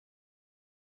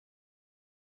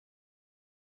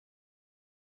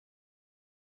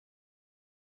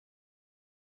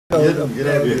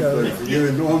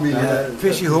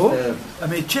Fishy Hall. I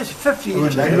mean, just 50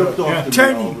 inches.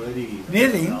 Tony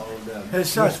Nearly has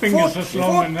such 14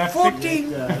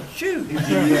 shoes.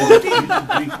 14.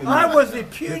 I was the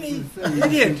puny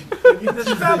idiot. The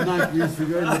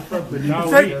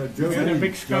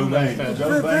big scrum.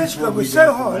 The first scrum was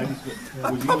so hard. I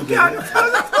popped down and fell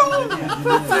on the floor.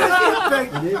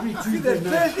 The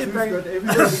first impact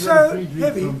was so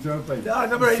heavy that I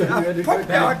popped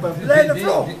down and lay on the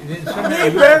floor.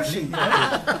 Embarrassing. I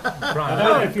don't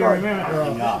know if you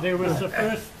remember, there was the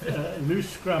first loose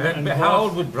scrum. And how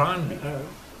old would Brian be?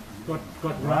 Got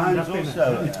round up in it.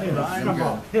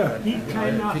 He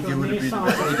came out on their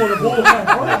side before the ball came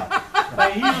right. They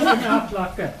used him out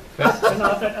like that. And I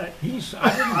thought, I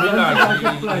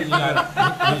didn't realise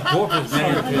his daughter's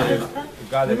married to a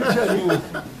guy that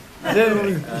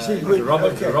was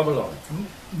Robert Lord.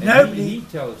 Nobody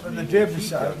on the Durban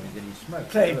side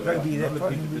played rugby that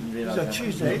time. It was on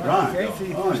Tuesday, okay, 3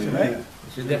 years today.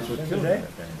 So that's what killed him.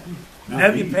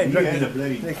 Nobody played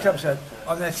rugby. The club said,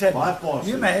 on that said,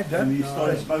 you may have done,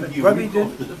 but rugby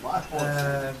didn't,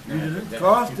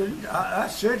 golf didn't, I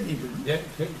certainly didn't.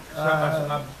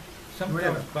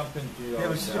 Sometimes bump into it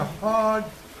was such a hard,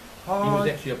 he was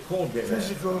actually a pallbearer.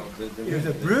 Physical, it was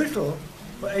a brutal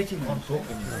for 18 months. I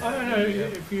don't know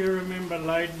if you remember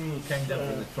Leyden came down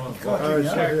with the transport.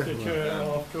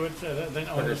 Afterwards, then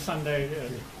on the Sunday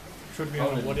tribune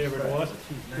or whatever it was,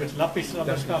 with lapis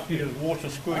stuff, he was water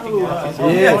squirting out his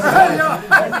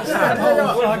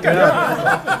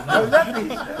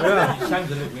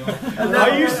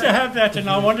I used to have that and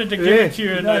I wanted to give it to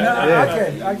you. And,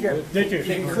 I get it. Did you?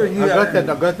 I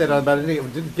got that on, but I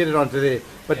didn't get it on today.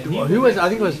 But who was, I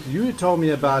think it was you who told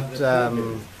me about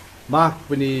Mark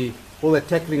when all that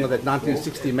tackling of that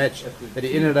 1960 match that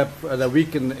he ended up the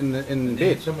week in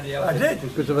bed. Somebody else I did.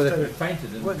 Because of that.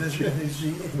 Fainted.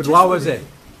 But why was that?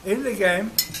 In the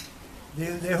game,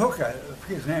 the hooker, I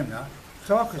forget his name now,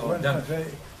 Clark was one of them.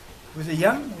 Was he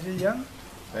young?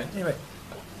 Anyway,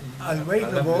 I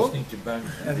waved the ball, and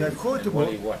I caught the ball,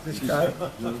 this guy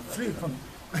flew from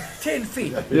 10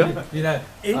 feet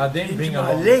into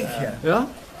my leg here. Yeah?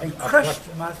 And crushed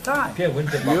my thigh.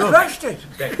 Crushed it.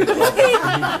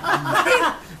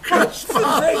 Crushed it.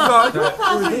 Thank God. It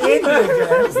was the end of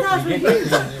the game.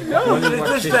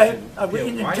 This day, I was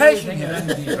indentation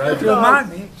here to remind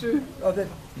me of that.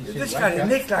 This guy had a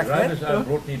neck like that,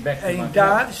 and he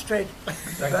died straight.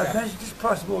 But I managed to just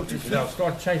pass the ball to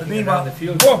feet. Meanwhile,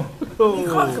 boom! You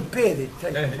can't compare it.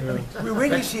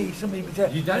 When you see somebody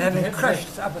having crushed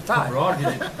his upper thigh,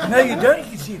 no, you don't. You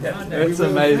can see that. That's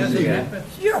amazing.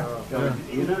 Yeah.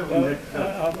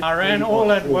 I ran all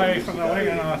that way from the wing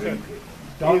and I said,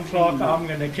 Don Clark, I'm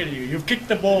going to kill you. You've kicked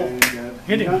the ball.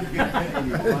 Hit him.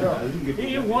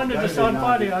 He wanted to start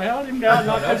fighting. I held him down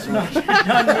like this.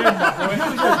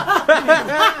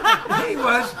 He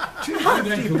was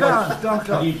 250 pounds, Don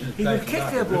Clark. He would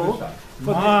kick the ball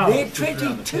from their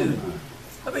 22.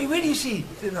 I mean, when you see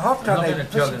in the half-time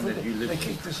they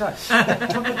kicked the side.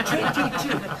 From the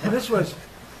 22. And this was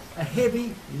a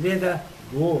heavy leather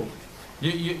ball.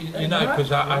 You know,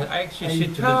 because I actually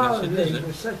said to Liz,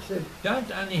 I said,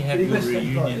 don't only have your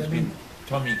reunions with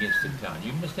Tommy gets to town,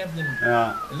 you must have them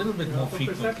a little bit more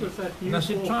frequently. And I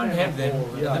said, try and have them a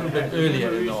little bit earlier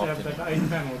in the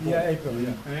afternoon. April.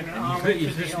 And then I went to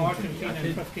the Argentina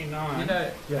in 59,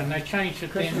 and they changed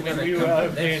it then when we were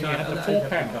over there and you had the 4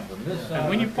 panel. And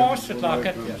when you passed it like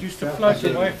that, it used to float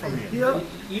away from you.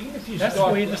 That's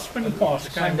where the spin pass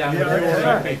came down the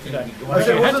rugby today. But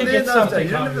you had to get something.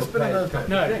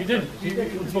 No, you didn't.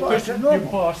 Because you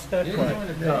passed that way,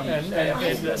 and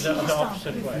the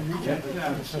opposite way.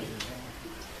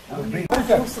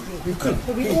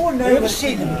 We all know the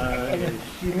scene.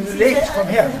 Legs from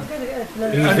here.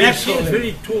 He's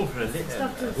very tall for a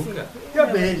hooker. Yeah,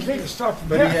 but his legs start from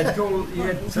But he had two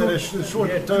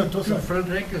front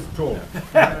rankers tall.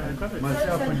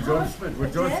 Myself and John Smith.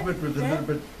 Well, John Smith was a little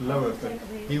bit lower, but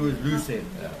he was loose end.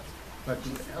 But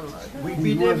we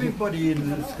beat everybody in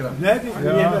the scrum.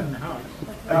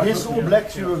 I guess All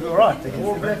Blacks, you were right.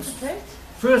 All Blacks.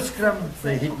 First scrum,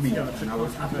 they hit me, and I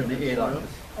was up in the air like this.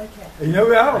 You know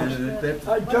where I was?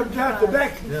 I jumped out the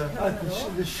back.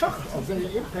 The shock of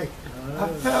the impact. I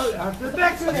fell out the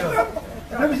back of the scrum.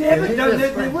 Nobody's ever done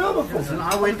that in the world before. And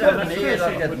I went up in the air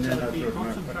like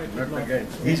that.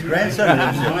 His grandson,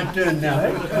 it's my turn now.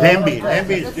 Lamby's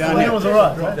down there. That was all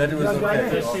right. That was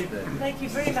okay. Thank you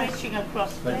very much, King of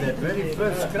Cross. But that very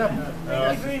first scrum,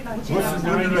 thank you very much. Wilson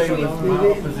Woodley was my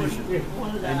opposition.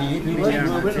 And he hit me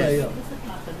down the chest.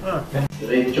 The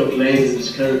late Jock Lane's is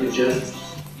his caricature.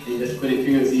 He has quite a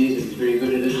few of these and he's very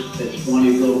good at it. That's one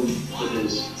of them. with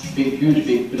his huge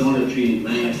big banana tree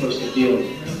running across the field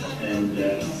and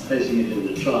placing it in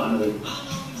the try under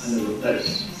the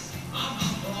post.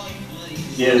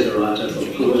 Here's a write-up,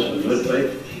 of course, on Midway,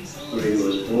 where he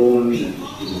was born and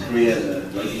his career as a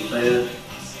rugby player,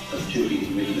 but to be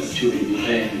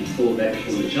playing fullback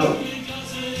for the challenge.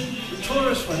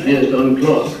 Here's Don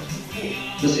Clark,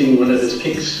 missing one of his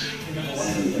kicks,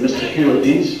 and missed a few of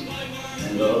these,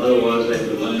 and otherwise they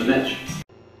would have won the match.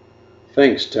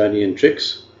 Thanks, Tony and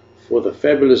Trix, for the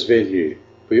fabulous venue.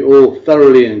 We all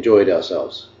thoroughly enjoyed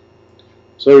ourselves.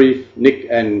 Sorry Nick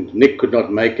could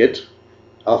not make it.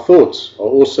 Our thoughts are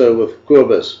also with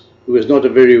Kobus, who is not a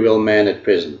very well man at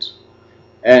present,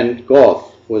 and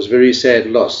Garth for his very sad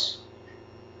loss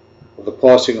of the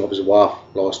passing of his wife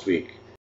last week.